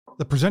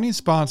The presenting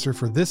sponsor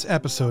for this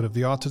episode of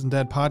the Autism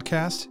Dad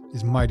podcast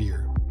is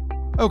Mightier.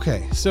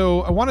 Okay,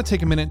 so I want to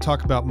take a minute and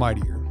talk about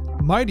Mightier.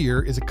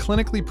 Mightier is a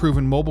clinically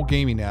proven mobile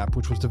gaming app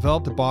which was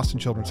developed at Boston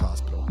Children's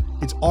Hospital.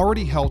 It's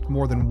already helped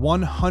more than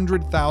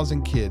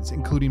 100,000 kids,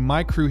 including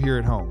my crew here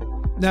at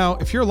home. Now,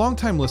 if you're a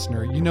longtime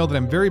listener, you know that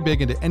I'm very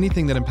big into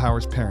anything that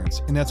empowers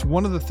parents, and that's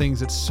one of the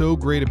things that's so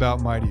great about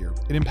Mightier.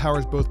 It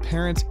empowers both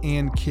parents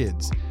and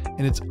kids,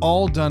 and it's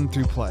all done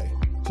through play.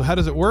 So how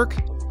does it work?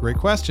 Great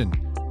question.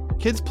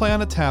 Kids play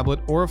on a tablet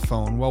or a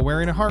phone while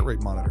wearing a heart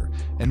rate monitor,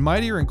 and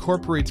Mightier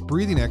incorporates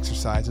breathing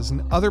exercises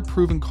and other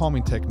proven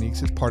calming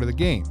techniques as part of the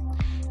game.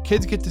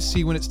 Kids get to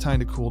see when it's time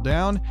to cool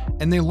down,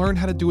 and they learn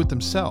how to do it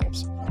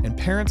themselves, and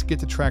parents get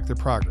to track their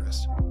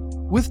progress.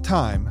 With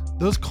time,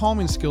 those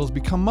calming skills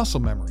become muscle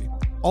memory.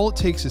 All it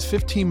takes is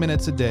 15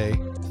 minutes a day,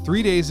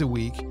 3 days a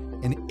week,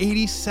 and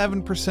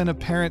 87% of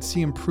parents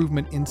see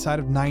improvement inside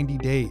of 90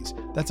 days.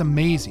 That's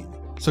amazing.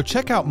 So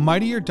check out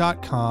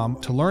Mightier.com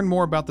to learn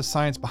more about the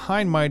science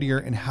behind Mightier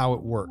and how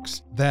it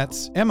works.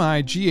 That's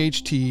MIGHTIER.com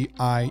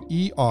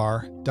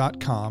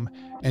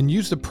and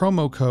use the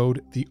promo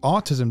code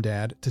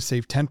TheAutismDad to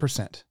save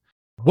 10%.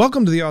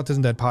 Welcome to the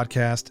Autism Dad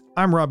podcast.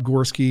 I'm Rob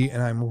Gorski,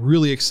 and I'm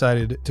really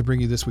excited to bring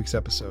you this week's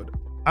episode.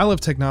 I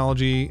love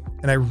technology,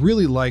 and I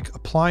really like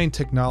applying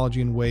technology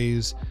in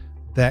ways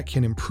that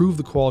can improve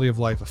the quality of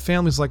life of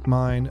families like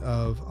mine,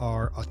 of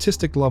our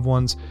autistic loved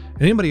ones,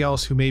 and anybody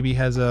else who maybe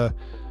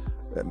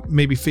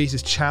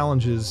faces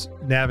challenges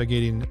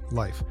navigating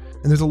life.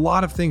 And there's a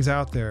lot of things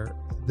out there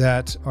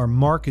that are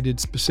marketed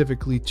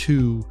specifically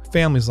to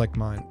families like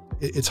mine.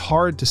 It's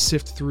hard to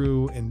sift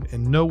through and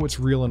know what's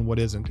real and what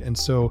isn't. And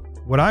so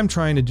what I'm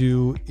trying to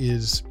do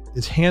is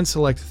hand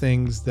select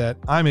things that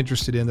I'm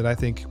interested in that I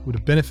think would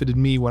have benefited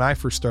me when I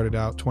first started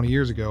out 20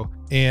 years ago,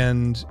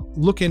 and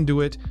look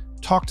into it,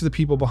 talk to the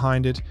people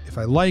behind it. If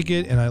I like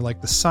it and I like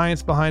the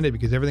science behind it,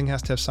 because everything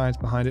has to have science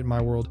behind it in my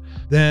world,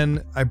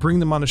 then I bring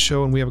them on a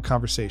show and we have a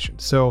conversation.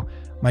 So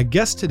my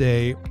guest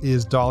today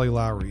is Dolly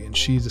Lowery, and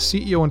she's the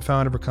CEO and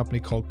founder of a company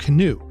called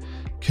Canoe.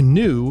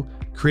 Canoe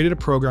created a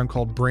program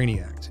called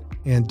BrainyAct,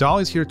 and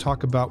Dolly's here to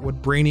talk about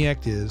what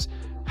BrainyAct is,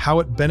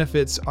 how it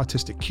benefits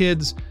autistic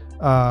kids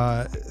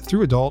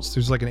through adults.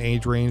 There's like an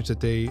age range that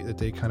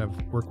they kind of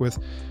work with.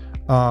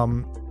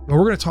 And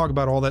we're going to talk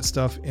about all that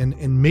stuff,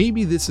 and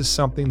maybe this is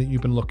something that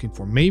you've been looking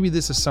for. Maybe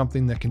this is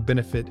something that can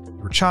benefit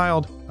your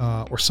child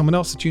or someone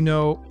else that you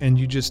know, and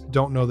you just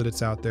don't know that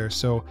it's out there.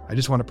 So I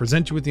just want to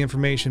present you with the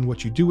information.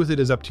 What you do with it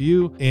is up to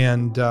you.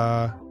 And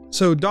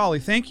so Dolly,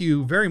 thank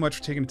you very much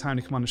for taking the time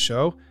to come on the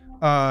show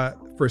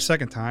for a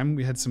second time.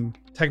 We had some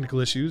technical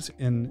issues,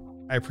 and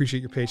I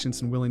appreciate your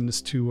patience and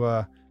willingness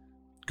to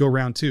go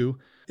round two.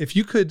 If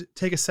you could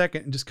take a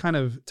second and just kind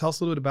of tell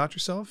us a little bit about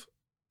yourself,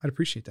 I'd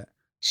appreciate that.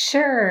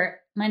 Sure.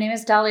 My name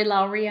is Dolly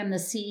Lowery. I'm the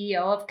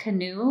CEO of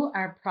Canoe.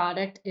 Our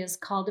product is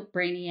called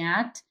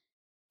BrainyAct,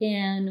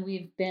 and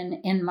we've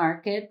been in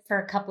market for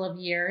a couple of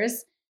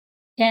years.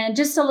 And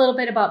just a little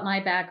bit about my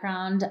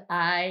background.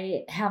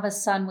 I have a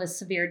son with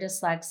severe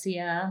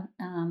dyslexia.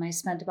 I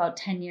spent about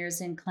 10 years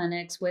in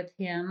clinics with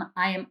him.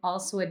 I am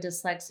also a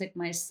dyslexic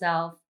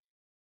myself.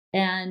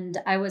 And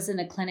I was in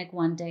a clinic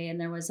one day, and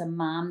there was a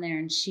mom there,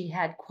 and she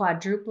had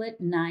quadruplet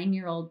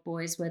 9-year-old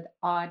boys with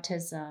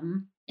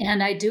autism.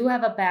 And I do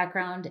have a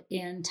background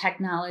in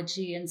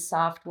technology and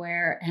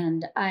software.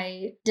 And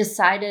I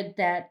decided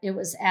that it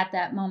was at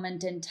that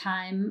moment in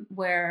time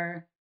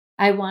where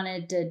I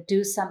wanted to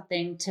do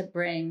something to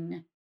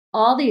bring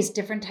all these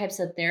different types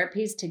of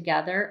therapies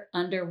together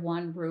under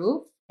one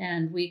roof.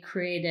 And we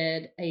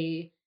created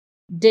a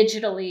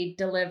digitally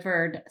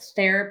delivered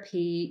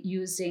therapy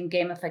using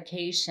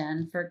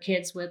gamification for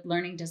kids with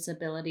learning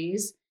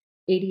disabilities,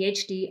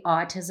 ADHD,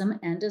 autism,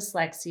 and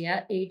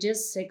dyslexia,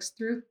 ages 6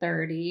 through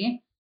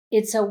 30.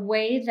 It's a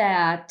way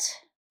that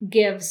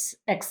gives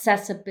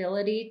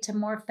accessibility to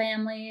more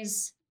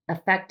families,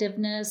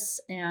 effectiveness,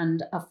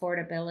 and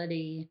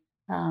affordability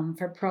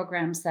for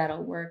programs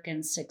that'll work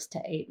in 6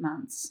 to 8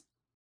 months.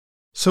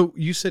 So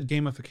you said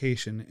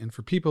gamification, and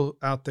for people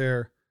out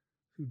there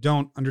who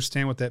don't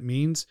understand what that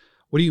means,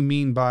 what do you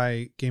mean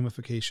by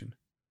gamification?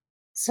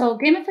 So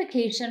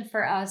gamification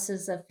for us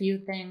is a few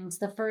things.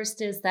 The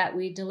first is that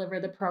we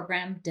deliver the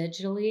program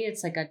digitally.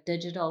 It's like a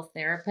digital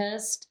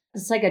therapist.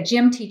 It's like a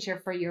gym teacher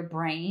for your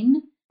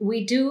brain.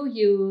 We do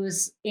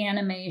use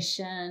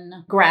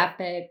animation,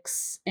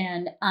 graphics,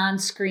 and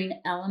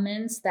on-screen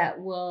elements that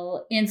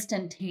will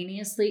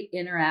instantaneously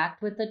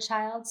interact with the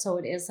child. So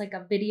it is like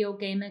a video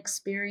game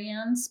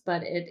experience,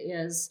 but it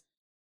is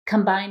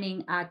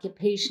combining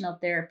occupational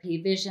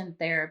therapy, vision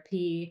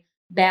therapy,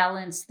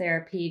 balance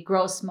therapy,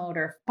 gross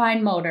motor,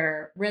 fine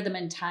motor, rhythm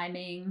and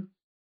timing,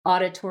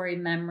 auditory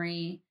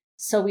memory.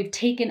 So we've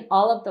taken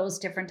all of those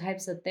different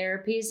types of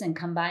therapies and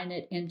combined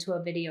it into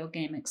a video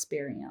game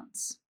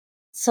experience.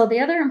 So, the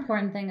other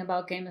important thing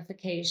about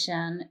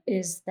gamification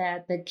is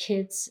that the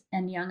kids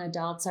and young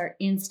adults are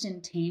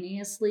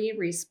instantaneously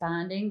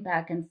responding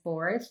back and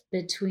forth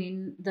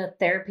between the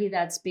therapy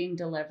that's being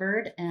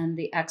delivered and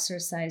the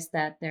exercise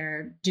that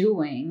they're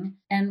doing.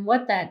 And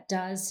what that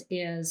does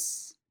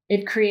is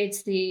it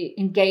creates the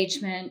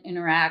engagement,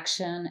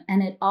 interaction,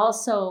 and it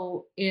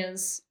also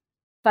is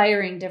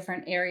firing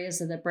different areas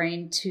of the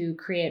brain to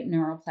create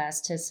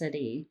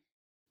neuroplasticity.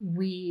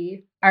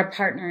 We are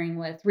partnering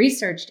with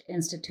research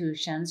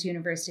institutions,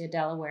 University of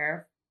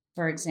Delaware,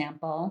 for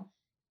example,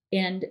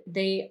 and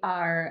they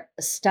are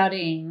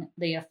studying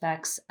the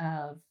effects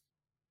of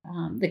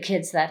the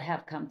kids that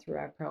have come through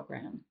our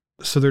program.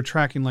 So they're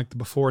tracking like the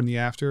before and the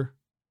after?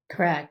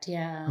 Correct.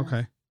 Yeah.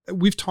 Okay.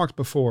 We've talked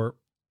before,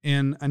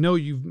 and I know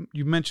you've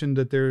mentioned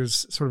that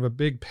there's sort of a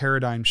big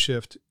paradigm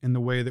shift in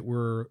the way that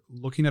we're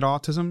looking at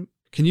autism.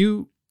 Can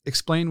you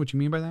explain what you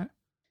mean by that?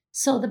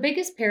 So the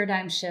biggest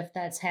paradigm shift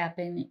that's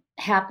happening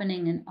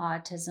in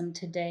autism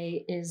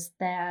today is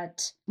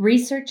that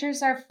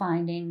researchers are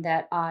finding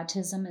that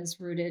autism is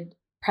rooted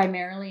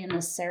primarily in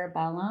the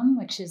cerebellum,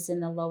 which is in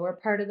the lower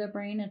part of the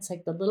brain. It's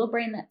like the little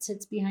brain that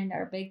sits behind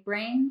our big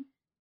brain.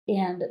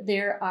 And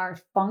there are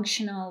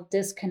functional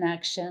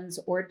disconnections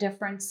or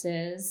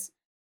differences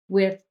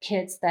with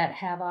kids that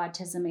have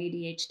autism,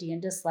 ADHD,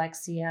 and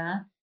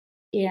dyslexia.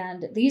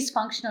 And these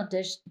functional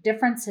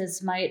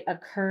differences might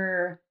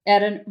occur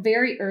at a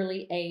very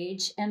early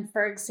age. And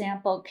for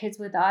example, kids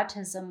with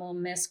autism will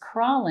miss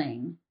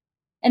crawling.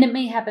 And it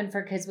may happen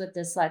for kids with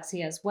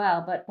dyslexia as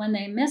well. But when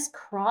they miss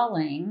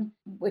crawling,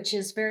 which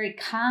is very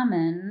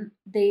common,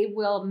 they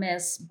will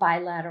miss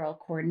bilateral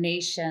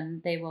coordination.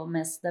 They will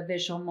miss the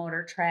visual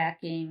motor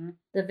tracking,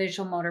 the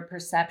visual motor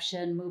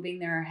perception, moving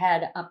their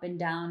head up and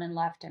down and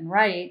left and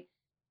right.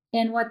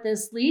 And what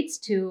this leads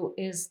to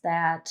is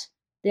that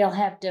they'll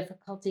have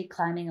difficulty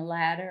climbing a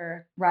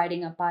ladder,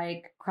 riding a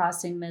bike,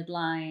 crossing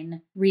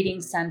midline,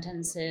 reading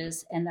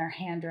sentences, and their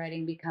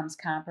handwriting becomes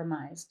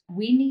compromised.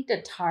 We need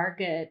to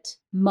target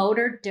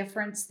motor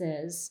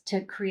differences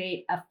to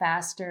create a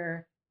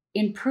faster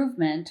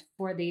improvement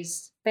for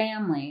these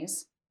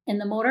families. And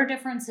the motor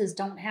differences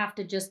don't have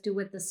to just do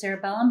with the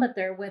cerebellum, but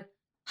they're with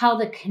how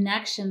the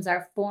connections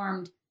are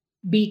formed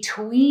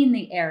between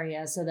the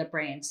areas of the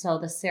brain. So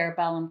the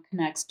cerebellum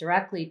connects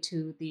directly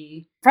to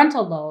the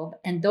frontal lobe,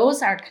 and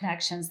those are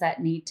connections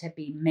that need to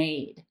be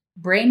made.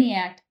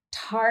 BrainyAct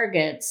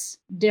targets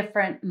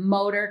different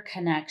motor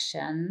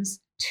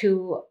connections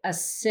to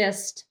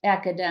assist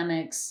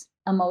academics,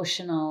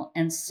 emotional,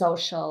 and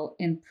social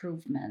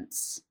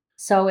improvements.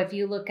 So if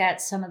you look at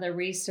some of the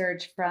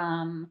research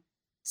from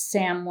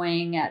Sam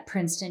Wang at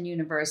Princeton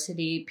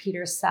University,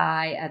 Peter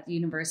Tsai at the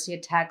University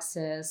of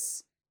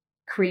Texas,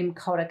 Kareem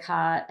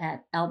Kodaka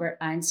at Albert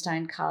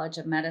Einstein College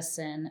of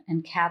Medicine,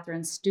 and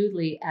Catherine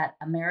Studley at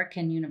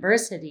American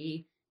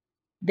University,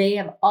 they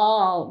have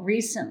all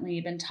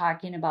recently been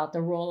talking about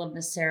the role of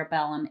the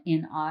cerebellum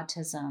in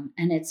autism.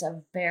 And it's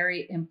a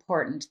very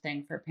important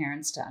thing for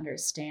parents to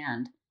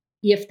understand.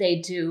 If they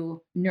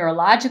do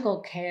neurological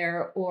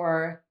care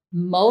or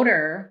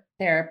motor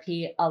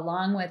therapy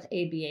along with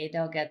ABA,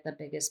 they'll get the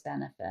biggest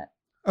benefit.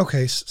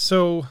 Okay,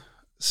 so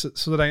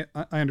that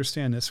I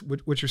understand this,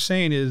 what you're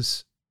saying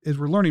is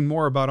we're learning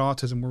more about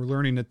autism. We're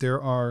learning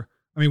that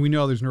we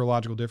know there's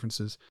neurological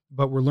differences,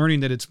 but we're learning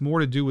that it's more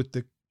to do with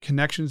the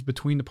connections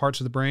between the parts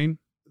of the brain.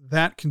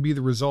 That can be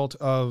the result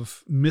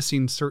of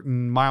missing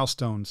certain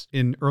milestones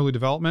in early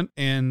development.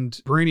 And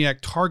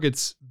BrainyAct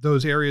targets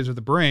those areas of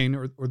the brain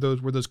or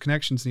those where those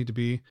connections need to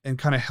be and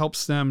kind of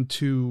helps them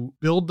to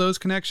build those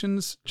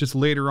connections just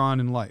later on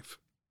in life.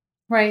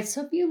 Right.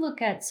 So if you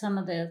look at some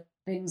of the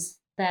things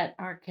that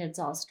our kids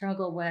all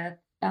struggle with,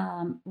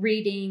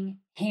 reading,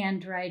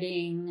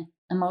 handwriting,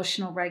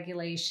 emotional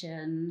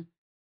regulation,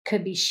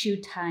 could be shoe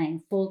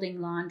tying,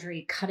 folding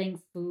laundry, cutting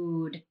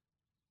food.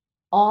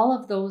 All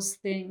of those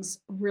things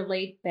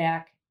relate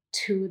back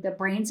to the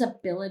brain's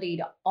ability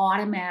to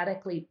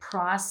automatically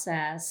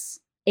process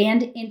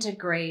and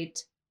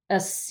integrate a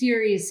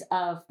series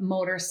of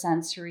motor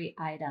sensory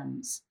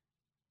items.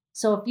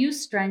 So if you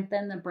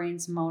strengthen the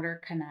brain's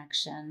motor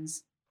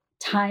connections,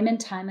 time and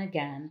time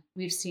again,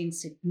 we've seen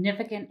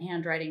significant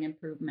handwriting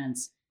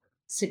improvements,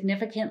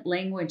 significant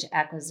language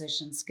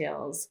acquisition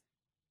skills,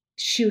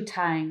 shoe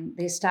tying,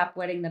 they stop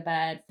wetting the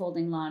bed,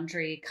 folding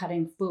laundry,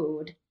 cutting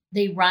food.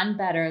 They run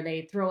better,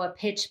 they throw a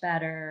pitch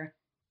better.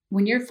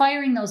 When you're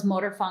firing those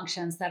motor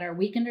functions that are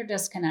weakened or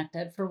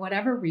disconnected for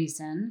whatever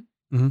reason,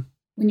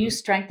 when you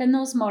strengthen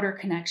those motor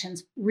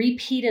connections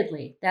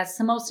repeatedly, that's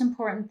the most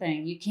important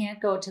thing. You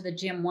can't go to the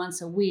gym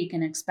once a week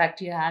and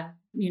expect you have,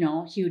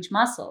 huge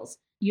muscles.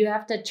 You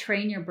have to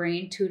train your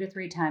brain 2 to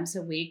 3 times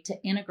a week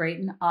to integrate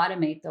and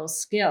automate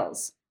those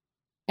skills.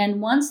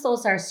 And once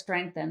those are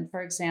strengthened,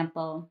 for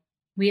example,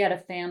 we had a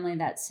family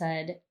that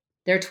said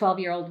their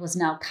 12-year-old was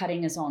now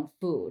cutting his own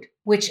food,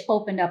 which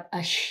opened up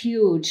a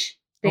huge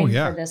thing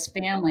for this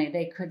family.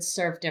 They could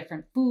serve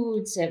different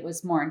foods. It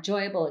was more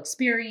enjoyable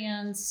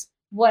experience.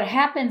 What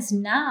happens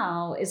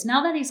now is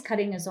now that he's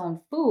cutting his own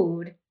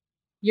food,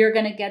 you're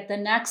going to get the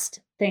next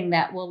thing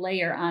that will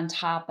layer on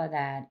top of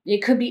that.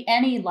 It could be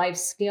any life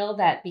skill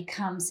that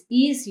becomes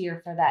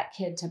easier for that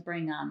kid to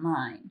bring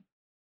online.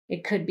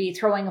 It could be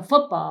throwing a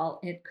football.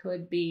 It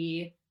could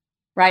be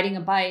riding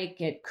a bike.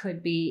 It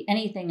could be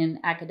anything in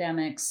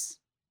academics.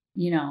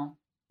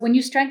 When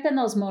you strengthen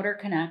those motor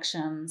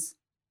connections,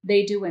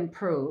 they do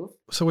improve.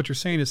 So what you're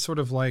saying is sort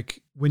of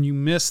like when you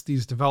miss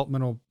these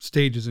developmental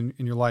stages in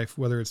your life,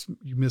 whether it's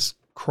you miss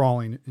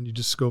crawling and you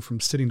just go from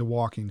sitting to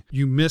walking,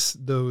 you miss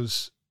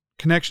those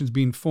connections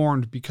being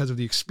formed because of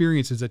the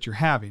experiences that you're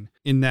having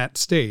in that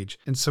stage.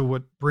 And so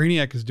what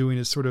BrainyAct is doing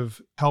is sort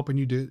of helping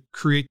you to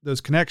create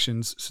those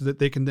connections so that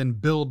they can then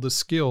build the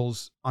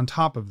skills on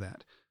top of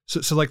that.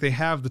 So like they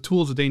have the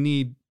tools that they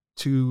need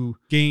to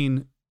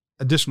gain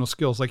additional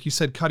skills. Like you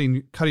said,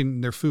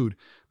 cutting their food.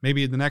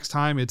 Maybe the next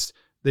time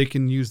they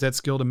can use that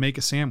skill to make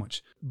a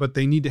sandwich, but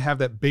they need to have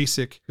that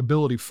basic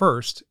ability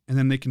first, and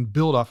then they can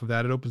build off of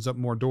that. It opens up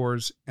more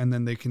doors, and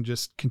then they can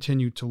just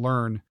continue to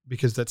learn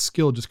because that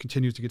skill just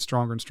continues to get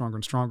stronger and stronger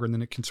and stronger, and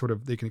then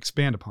they can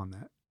expand upon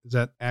that. Is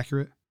that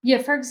accurate?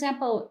 Yeah, for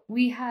example,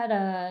 we had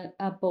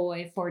a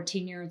boy,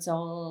 14 years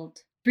old,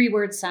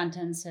 3-word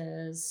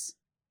sentences.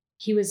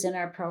 He was in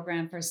our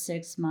program for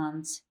 6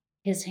 months.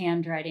 His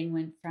handwriting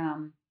went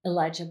from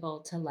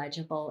illegible to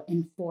legible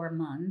in 4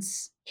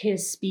 months.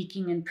 His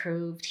speaking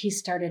improved. He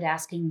started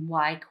asking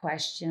why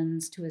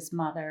questions to his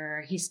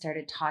mother. He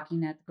started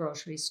talking at the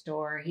grocery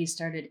store. He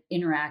started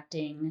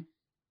interacting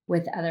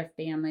with other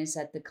families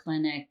at the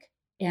clinic.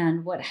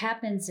 And what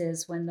happens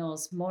is when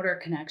those motor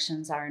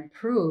connections are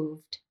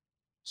improved,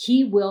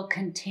 he will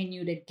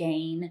continue to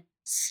gain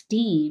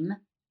steam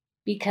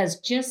because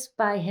just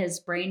by his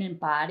brain and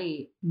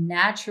body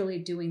naturally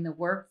doing the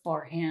work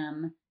for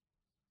him,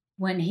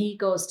 when he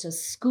goes to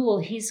school,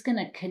 he's going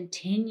to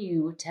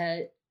continue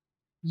to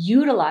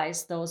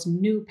utilize those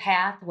new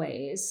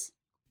pathways.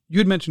 You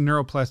had mentioned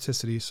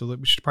neuroplasticity, so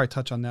we should probably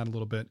touch on that a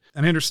little bit.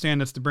 And I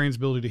understand that's the brain's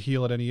ability to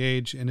heal at any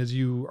age. And as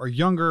you are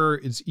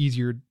younger, it's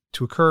easier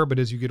to occur. But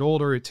as you get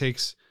older, it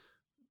takes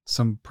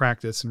some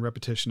practice and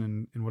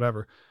repetition and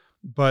whatever.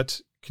 But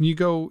can you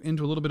go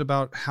into a little bit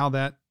about how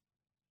that,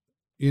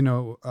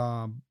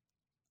 I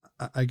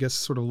guess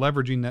sort of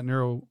leveraging that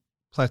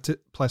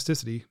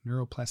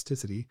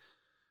neuroplasticity,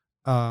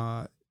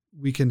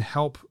 we can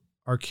help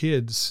our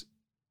kids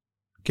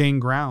gain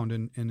ground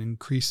and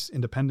increase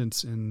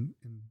independence and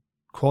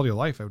quality of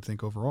life, I would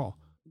think, overall.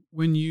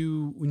 When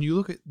you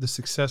look at the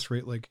success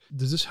rate, like,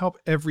 does this help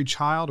every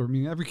child? Or, I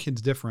mean, every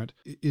kid's different.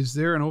 Is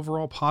there an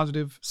overall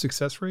positive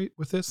success rate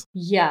with this?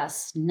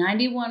 Yes.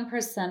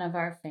 91% of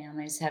our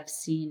families have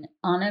seen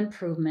an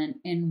improvement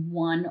in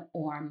one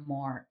or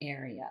more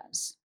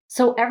areas.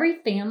 So every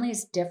family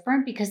is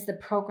different because the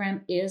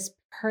program is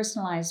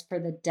personalized for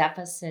the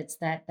deficits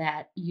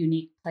that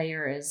unique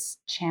player is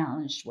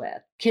challenged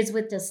with. Kids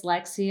with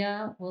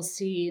dyslexia will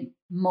see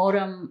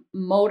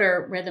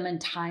motor rhythm and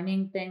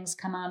timing things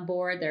come on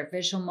board. Their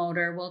visual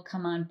motor will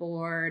come on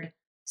board.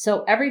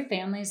 So every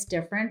family is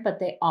different, but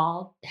they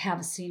all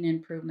have seen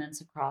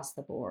improvements across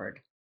the board.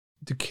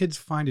 Do kids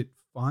find it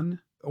fun?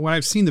 When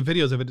I've seen the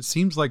videos of it, it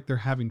seems like they're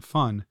having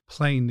fun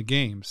playing the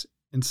games.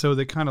 And so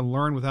they kind of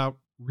learn without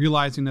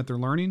realizing that they're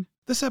learning.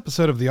 This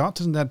episode of the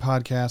Autism Dad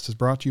podcast is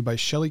brought to you by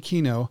Shelly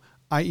Keno,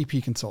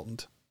 IEP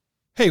consultant.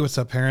 Hey, what's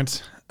up,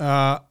 parents?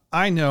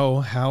 I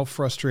know how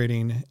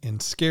frustrating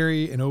and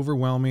scary and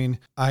overwhelming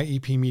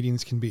IEP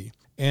meetings can be.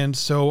 And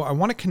so I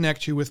want to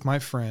connect you with my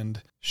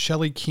friend,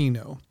 Shelly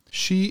Keno.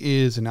 She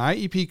is an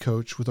IEP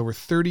coach with over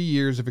 30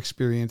 years of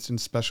experience in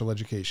special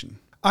education.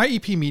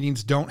 IEP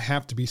meetings don't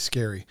have to be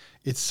scary.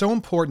 It's so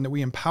important that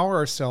we empower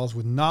ourselves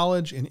with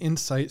knowledge and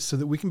insight so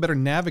that we can better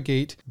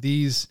navigate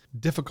these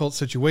difficult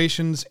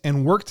situations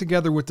and work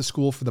together with the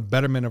school for the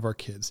betterment of our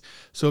kids.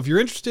 So if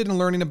you're interested in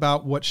learning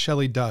about what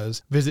Shelly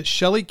does, visit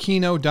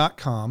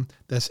ShellyKeno.com.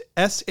 That's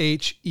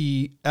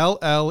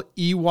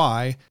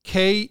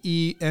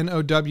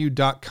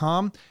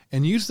ShellyKenow.com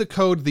and use the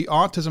code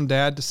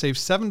TheAutismDad to save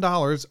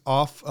 $7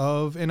 off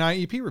of an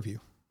IEP review.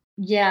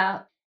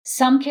 Yeah.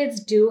 Some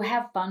kids do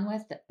have fun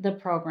with the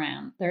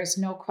program. There's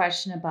no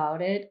question about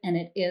it. And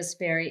it is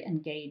very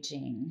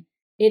engaging.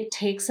 It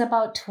takes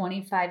about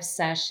 25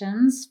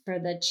 sessions for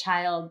the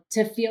child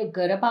to feel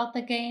good about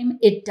the game.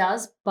 It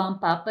does bump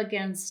up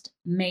against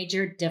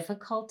major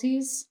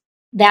difficulties.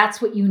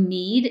 That's what you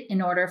need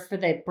in order for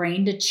the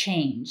brain to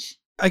change.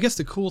 I guess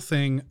the cool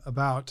thing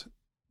about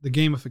the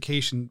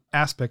gamification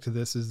aspect of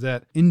this is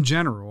that in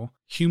general,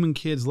 human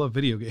kids love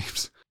video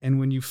games. And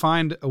when you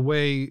find a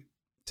way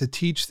to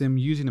teach them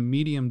using a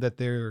medium that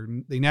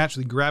they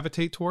naturally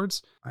gravitate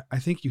towards, I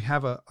think you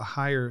have a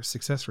higher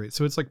success rate.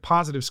 So it's like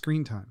positive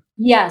screen time.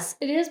 Yes,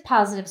 it is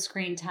positive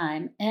screen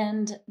time.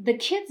 And the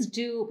kids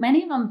do,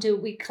 many of them do,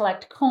 we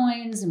collect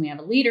coins and we have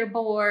a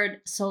leaderboard.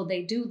 So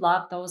they do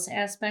love those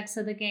aspects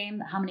of the game,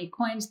 how many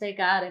coins they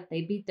got, if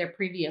they beat their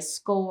previous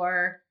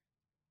score,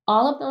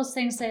 all of those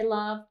things they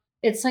love.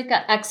 It's like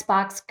an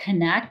Xbox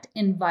Connect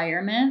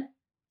environment.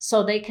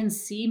 So they can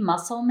see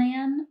Muscle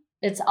Man.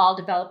 It's all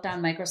developed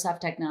on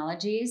Microsoft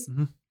technologies.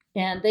 Mm-hmm.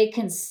 and they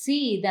can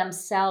see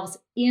themselves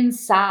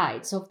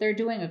inside. So if they're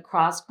doing a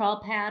cross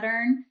crawl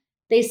pattern,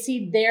 they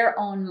see their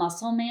own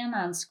muscle man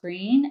on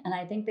screen. And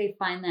I think they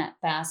find that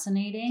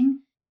fascinating.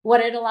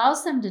 What it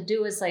allows them to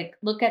do is like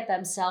look at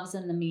themselves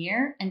in the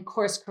mirror and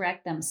course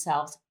correct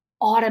themselves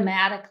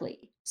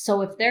automatically.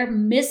 So if they're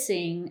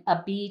missing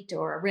a beat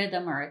or a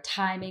rhythm or a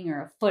timing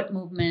or a foot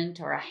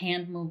movement or a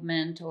hand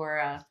movement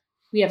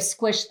we have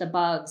squish the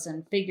bugs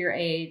and figure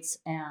eights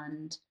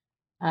and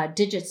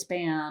digit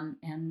span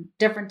and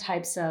different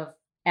types of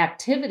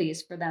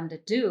activities for them to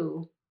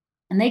do.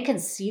 And they can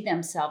see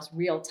themselves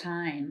real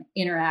time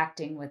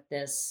interacting with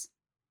this.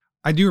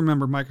 I do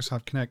remember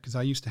Microsoft Connect because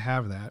I used to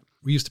have that.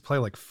 We used to play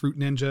like Fruit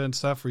Ninja and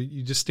stuff where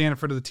you just stand in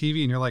front of the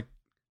TV and you're like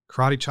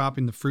karate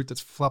chopping the fruit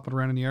that's flopping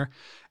around in the air.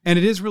 And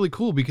it is really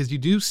cool because you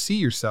do see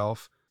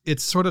yourself.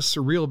 It's sort of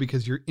surreal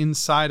because you're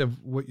inside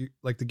of what you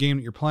like the game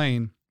that you're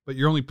playing, but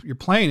you're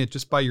playing it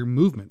just by your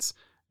movements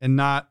and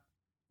not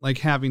like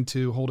having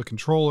to hold a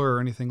controller or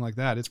anything like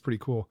that. It's pretty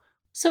cool.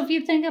 So if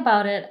you think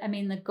about it, I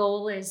mean, the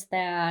goal is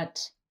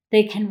that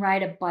they can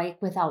ride a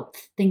bike without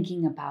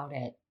thinking about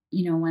it.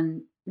 You know,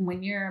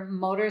 when your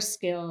motor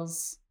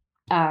skills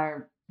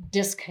are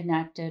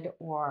disconnected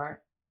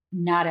or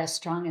not as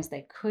strong as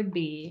they could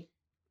be,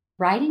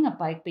 riding a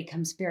bike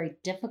becomes very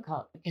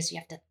difficult because you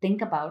have to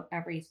think about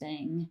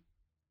everything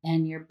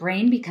and your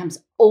brain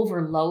becomes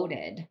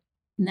overloaded.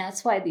 And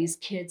that's why these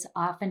kids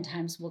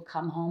oftentimes will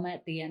come home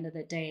at the end of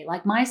the day.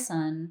 Like my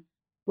son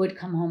would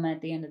come home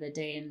at the end of the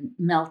day in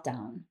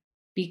meltdown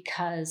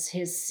because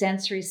his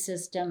sensory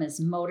system, his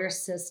motor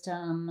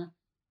system,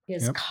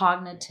 his Yep.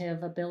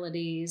 cognitive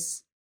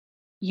abilities,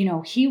 you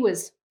know, he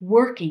was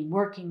working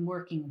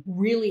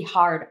really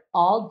hard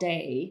all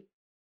day.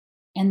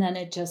 And then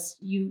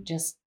you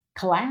just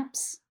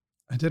collapse.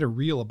 I did a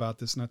reel about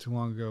this not too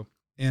long ago,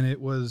 and it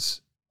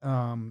was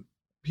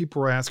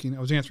people were asking. I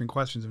was answering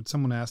questions, and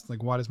someone asked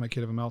like, "Why does my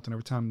kid have a meltdown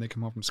every time they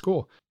come home from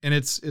school?" And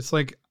it's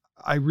like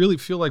I really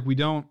feel like we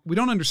don't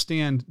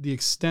understand the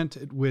extent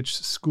at which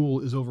school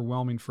is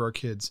overwhelming for our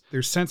kids.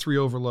 There's sensory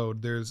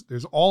overload.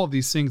 There's all of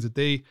these things that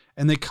they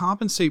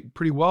compensate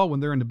pretty well when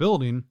they're in the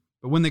building,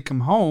 but when they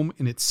come home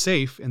and it's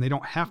safe and they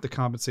don't have to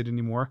compensate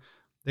anymore,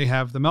 they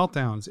have the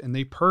meltdowns and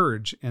they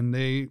purge and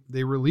they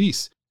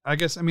release. I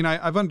guess, I mean,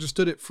 I've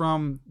understood it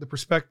from the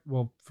perspective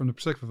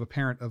of a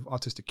parent of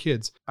autistic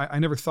kids. I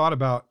never thought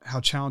about how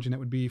challenging it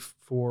would be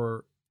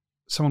for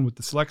someone with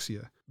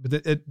dyslexia,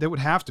 but that would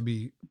have to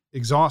be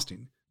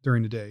exhausting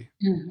during the day.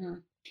 Hmm.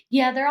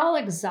 Yeah, they're all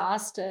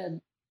exhausted.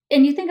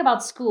 And you think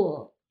about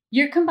school,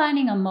 you're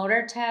combining a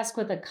motor task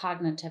with a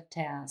cognitive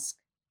task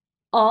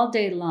all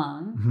day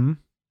long. Mm-hmm.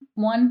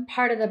 One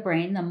part of the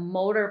brain, the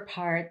motor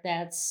part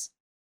that's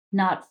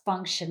not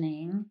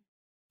functioning,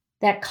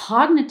 that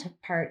cognitive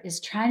part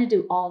is trying to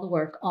do all the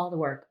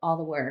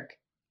work.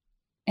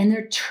 And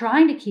they're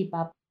trying to keep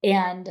up.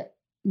 And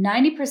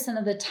 90%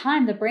 of the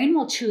time, the brain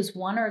will choose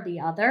one or the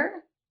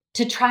other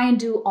to try and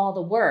do all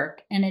the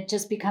work. And it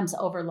just becomes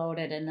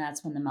overloaded. And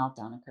that's when the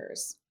meltdown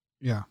occurs.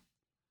 Yeah.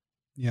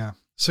 Yeah.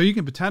 So you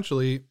can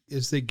potentially,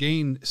 as they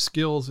gain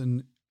skills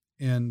and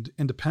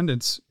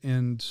independence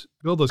and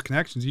build those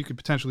connections, you could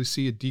potentially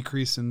see a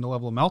decrease in the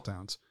level of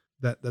meltdowns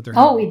that they're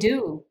Oh, having. we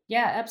do.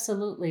 Yeah,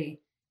 absolutely.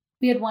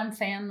 We had one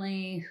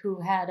family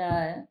who had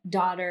a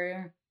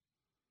daughter,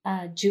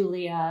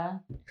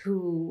 Julia,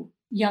 who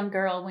young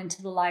girl went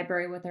to the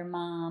library with her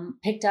mom,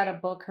 picked out a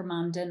book her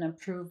mom didn't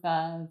approve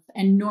of,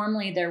 and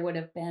normally there would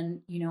have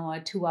been, you know, a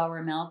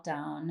 2-hour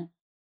meltdown.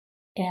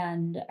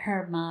 And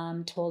her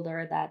mom told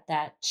her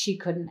that she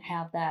couldn't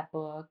have that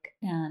book,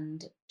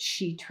 and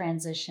she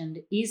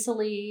transitioned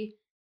easily,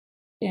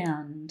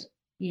 and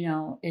you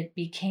know, it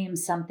became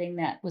something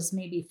that was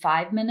maybe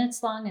 5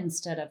 minutes long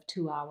instead of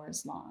 2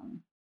 hours long.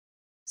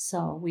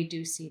 So we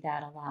do see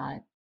that a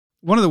lot.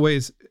 One of the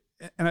ways,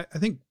 and I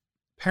think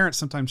parents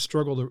sometimes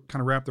struggle to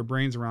kind of wrap their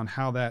brains around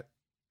how that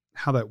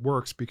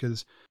works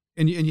because,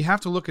 and you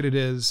have to look at it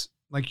as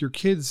like your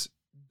kids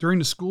during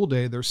the school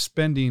day, they're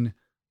spending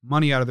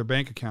money out of their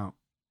bank account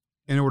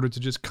in order to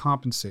just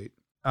compensate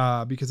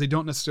because they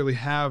don't necessarily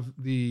have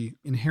the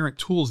inherent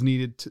tools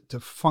needed to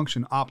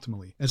function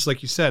optimally. And it's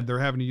like you said, they're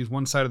having to use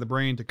one side of the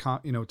brain to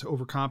to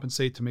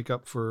overcompensate to make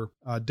up for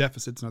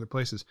deficits in other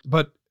places.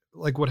 But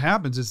like what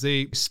happens is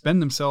they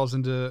spend themselves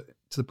to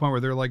the point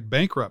where they're like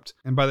bankrupt.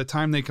 And by the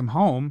time they come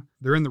home,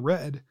 they're in the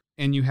red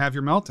and you have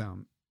your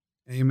meltdown.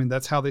 I mean,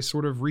 that's how they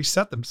sort of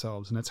reset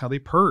themselves and that's how they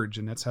purge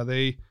and that's how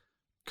they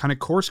kind of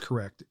course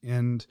correct.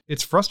 And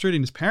it's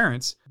frustrating as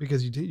parents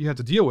because you have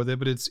to deal with it,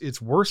 but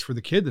it's worse for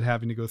the kid that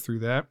having to go through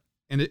that.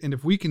 And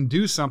if we can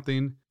do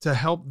something to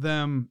help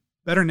them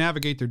better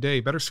navigate their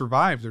day, better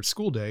survive their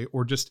school day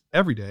or just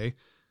every day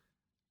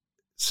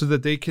so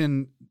that they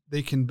can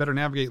better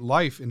navigate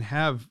life and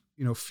have,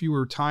 you know,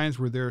 fewer times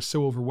where they're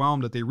so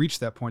overwhelmed that they reach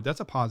that point,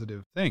 that's a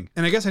positive thing.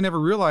 And I guess I never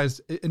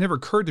realized, it never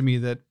occurred to me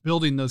that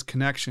building those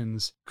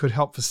connections could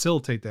help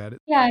facilitate that.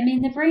 Yeah, I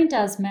mean, the brain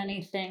does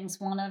many things.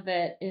 One of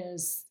it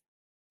is,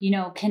 you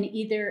know, can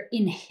either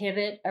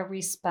inhibit a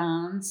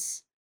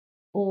response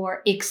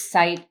or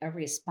excite a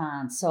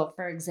response. So,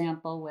 for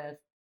example, with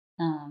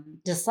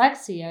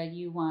dyslexia,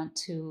 you want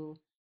to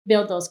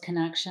build those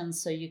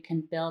connections so you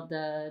can build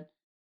the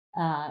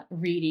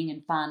reading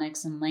and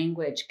phonics and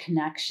language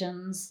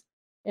connections,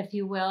 if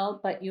you will.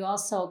 But you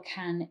also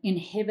can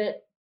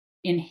inhibit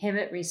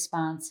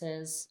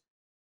responses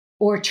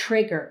or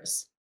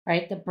triggers,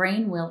 right? The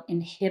brain will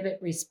inhibit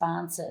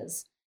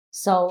responses.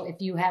 So if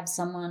you have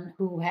someone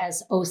who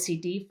has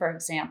OCD, for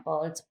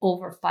example, it's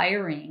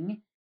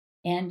overfiring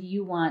and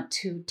you want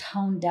to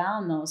tone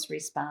down those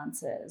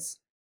responses.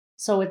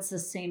 So it's the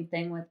same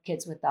thing with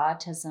kids with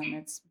autism.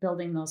 It's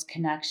building those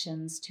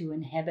connections to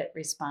inhibit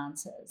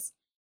responses.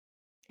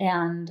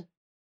 And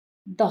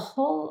the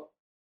whole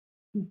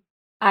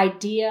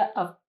idea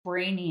of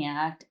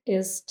BrainyAct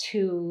is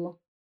to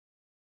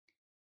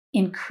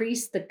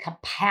increase the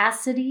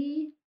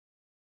capacity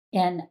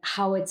and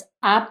how it's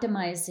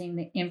optimizing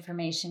the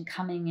information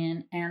coming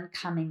in and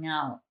coming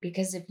out.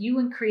 Because if you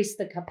increase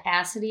the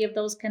capacity of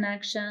those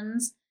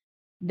connections,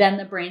 then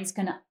the brain's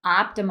going to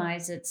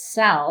optimize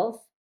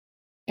itself,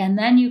 and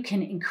then you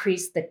can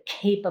increase the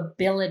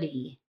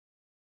capability.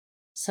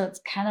 So it's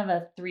kind of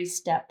a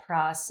 3-step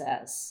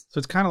process. So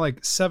it's kind of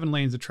like 7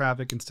 lanes of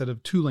traffic instead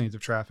of 2 lanes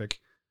of traffic,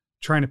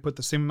 trying to put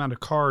the same amount of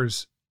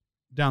cars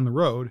down the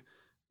road.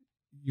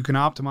 You can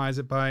optimize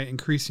it by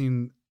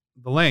increasing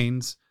the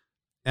lanes.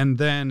 And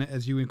then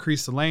as you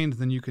increase the lanes,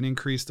 then you can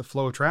increase the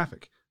flow of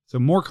traffic. So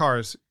more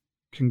cars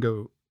can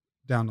go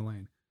down the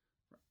lane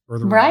or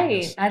the road.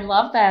 Right. I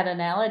love that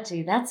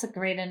analogy. That's a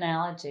great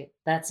analogy.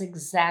 That's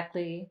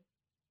exactly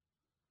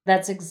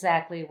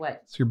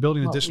what. So you're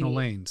building additional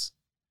lanes,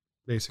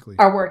 basically.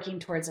 Are working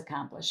towards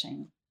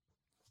accomplishing.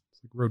 It's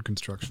like road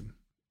construction.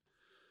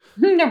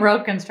 The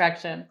road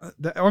construction.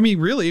 I mean,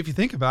 really, if you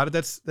think about it,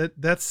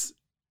 that's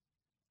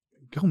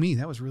go me.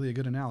 That was really a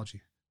good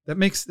analogy. That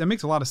makes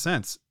a lot of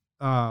sense.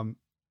 And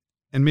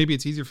maybe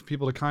it's easier for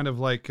people to kind of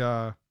like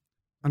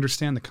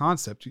understand the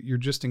concept. You're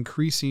just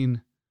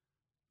increasing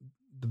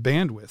the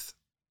bandwidth,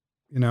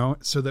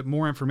 so that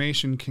more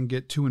information can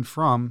get to and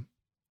from,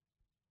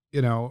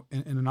 in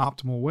an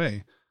optimal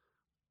way.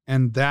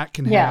 And that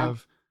can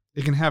have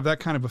that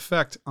kind of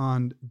effect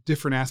on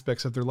different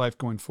aspects of their life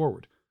going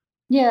forward.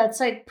 Yeah, it's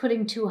like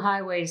putting 2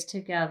 highways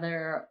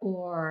together,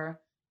 or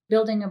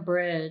building a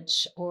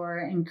bridge, or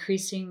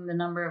increasing the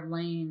number of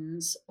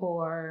lanes,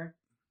 or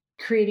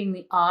creating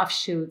the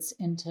offshoots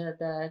into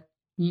the,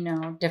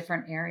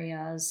 different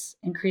areas,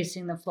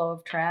 increasing the flow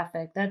of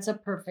traffic. That's a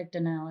perfect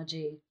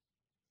analogy.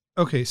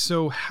 Okay,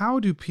 so how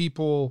do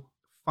people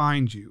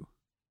find you?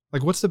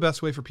 Like, what's the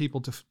best way for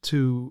people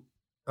to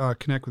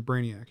connect with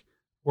BrainyAct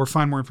or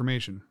find more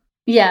information?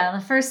 Yeah,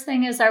 the first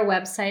thing is our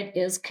website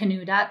is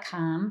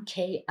kinuu.com,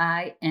 KINUU,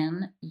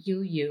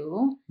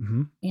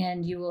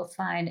 and you will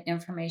find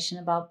information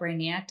about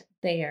BrainyAct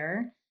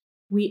there.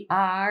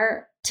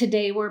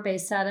 Today we're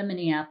based out of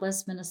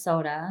Minneapolis,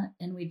 Minnesota,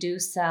 and we do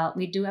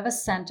have a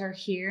center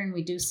here, and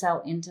we do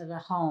sell into the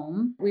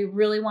home. We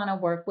really want to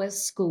work with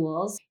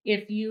schools.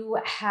 If you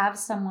have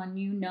someone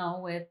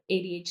with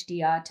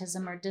ADHD,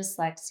 autism, or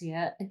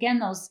dyslexia, again,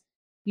 those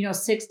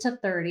 6 to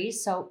 30.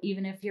 So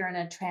even if you're in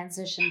a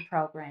transition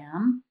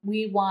program,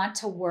 we want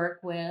to work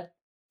with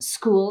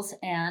schools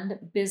and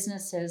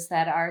businesses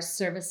that are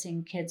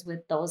servicing kids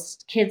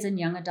and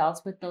young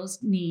adults with those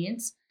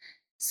needs.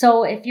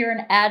 So if you're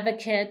an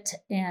advocate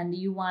and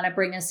you want to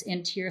bring us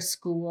into your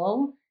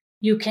school,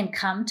 you can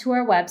come to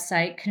our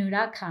website,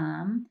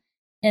 kinuu.com,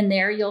 and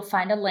there you'll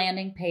find a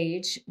landing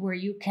page where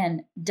you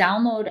can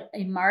download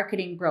a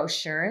marketing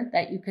brochure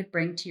that you could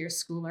bring to your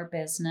school or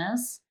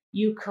business.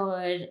 You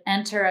could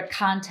enter a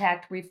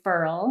contact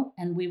referral,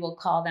 and we will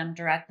call them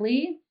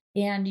directly.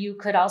 And you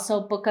could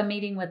also book a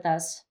meeting with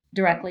us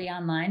directly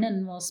online,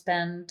 and we'll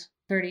spend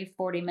 30,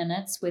 40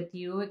 minutes with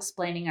you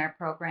explaining our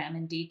program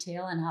in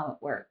detail and how it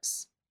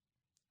works.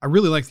 I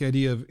really like the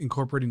idea of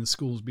incorporating the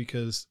schools,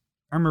 because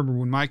I remember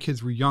when my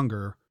kids were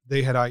younger,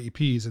 they had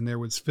IEPs and there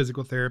was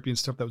physical therapy and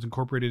stuff that was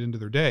incorporated into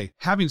their day.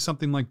 Having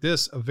something like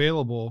this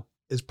available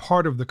as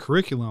part of the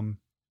curriculum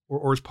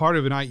or as part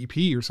of an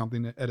IEP or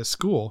something at a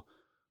school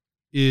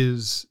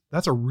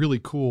that's a really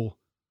cool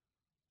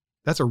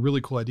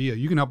idea.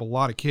 You can help a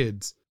lot of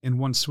kids in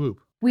one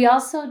swoop. We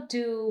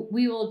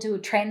will do a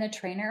train the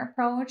trainer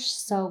approach.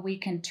 So we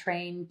can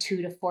train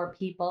 2 to 4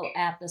 people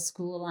at the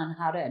school on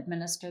how to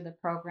administer the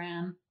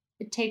program.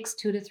 It takes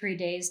 2 to 3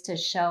 days to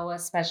show a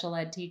special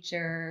ed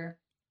teacher,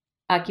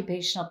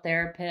 occupational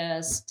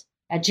therapist,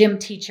 a gym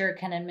teacher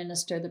can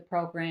administer the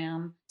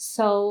program.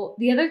 So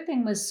the other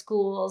thing with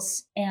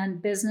schools and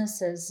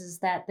businesses is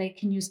that they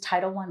can use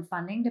Title I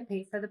funding to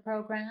pay for the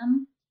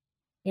program.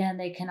 And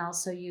they can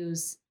also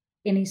use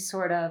any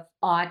sort of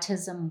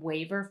autism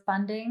waiver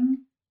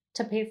funding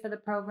to pay for the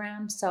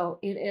program. So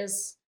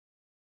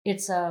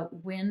it's a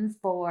win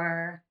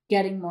for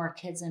getting more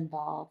kids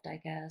involved,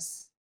 I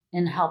guess,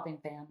 and helping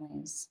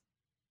families.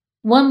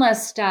 One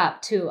less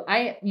stop too.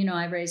 I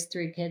raised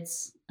 3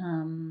 kids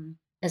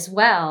as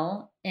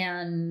well.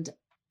 And,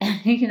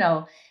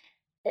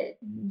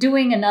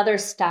 doing another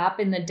stop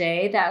in the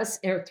day, that was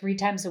or 3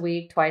 times a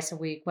week, twice a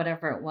week,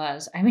 whatever it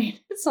was. I mean,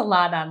 it's a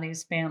lot on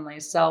these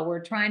families, so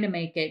we're trying to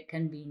make it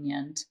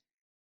convenient.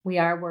 We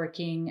are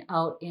working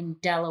out in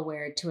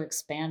Delaware to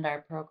expand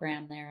our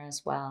program there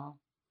as well.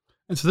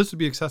 And so this would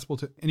be accessible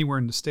to anywhere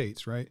in the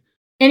States, right?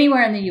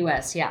 Anywhere in the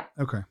US, yeah.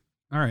 Okay.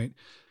 All right.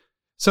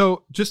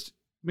 So just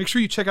make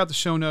sure you check out the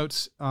show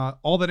notes.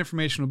 All that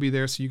information will be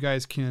there so you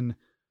guys can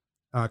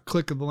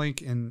click the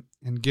link and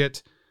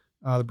get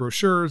the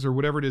brochures or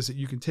whatever it is that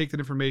you can take that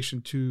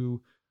information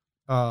to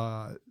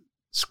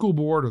school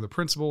board or the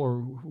principal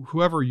or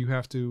whoever you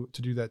have to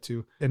do that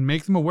to, and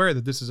make them aware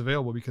that this is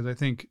available, because I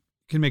think it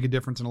can make a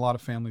difference in a lot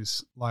of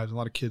families' lives, a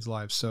lot of kids'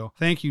 lives. So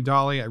thank you,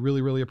 Dolly. I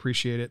really, really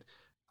appreciate it.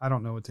 I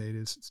don't know what day it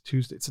is. It's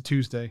Tuesday. It's a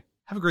Tuesday.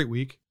 Have a great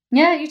week.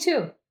 Yeah, you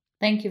too.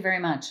 Thank you very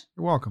much.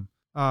 You're welcome.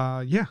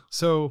 Yeah.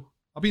 So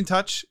I'll be in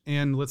touch,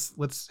 and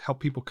let's help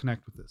people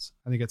connect with this.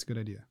 I think that's a good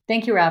idea.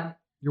 Thank you, Rob.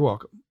 You're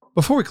welcome.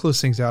 Before we close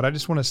things out, I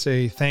just want to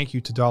say thank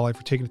you to Dolly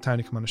for taking the time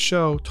to come on the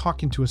show,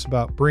 talking to us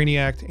about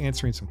BrainyAct,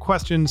 answering some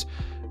questions,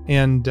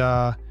 and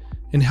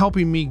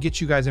helping me get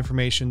you guys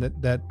information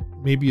that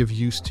may be of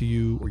use to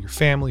you or your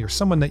family or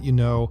someone that you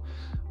know.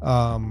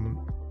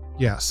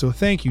 Yeah, so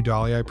thank you,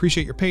 Dolly. I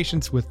appreciate your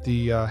patience with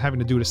the having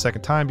to do it a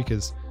second time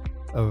because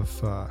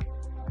of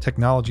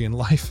technology and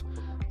life.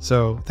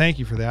 So thank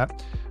you for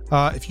that.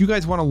 If you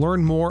guys want to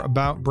learn more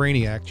about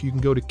BrainyAct, you can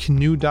go to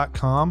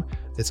kinuu.com.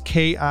 That's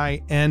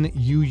KINUU.com.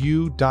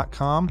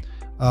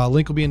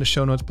 Link will be in the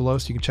show notes below,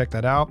 so you can check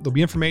that out. There'll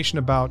be information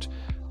about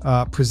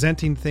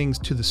presenting things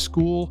to the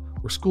school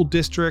or school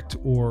district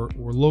or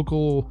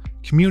local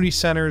community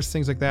centers,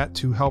 things like that,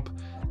 to help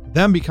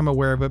them become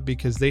aware of it,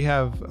 because they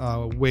have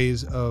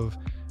ways of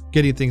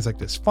getting things like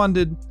this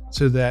funded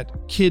so that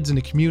kids in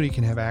the community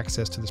can have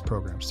access to this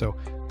program. So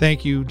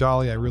thank you,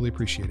 Dolly. I really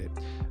appreciate it.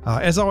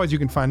 As always, you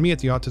can find me at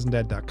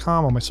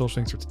theautismdad.com. All my social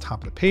links are at the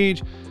top of the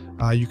page.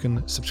 You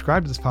can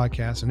subscribe to this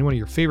podcast on any one of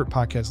your favorite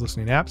podcast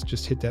listening apps.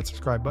 Just hit that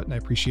subscribe button. I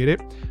appreciate it.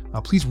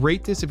 Please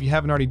rate this if you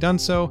haven't already done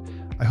so.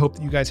 I hope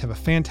that you guys have a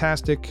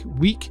fantastic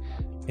week,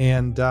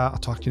 and I'll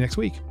talk to you next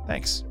week.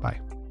 Thanks. Bye.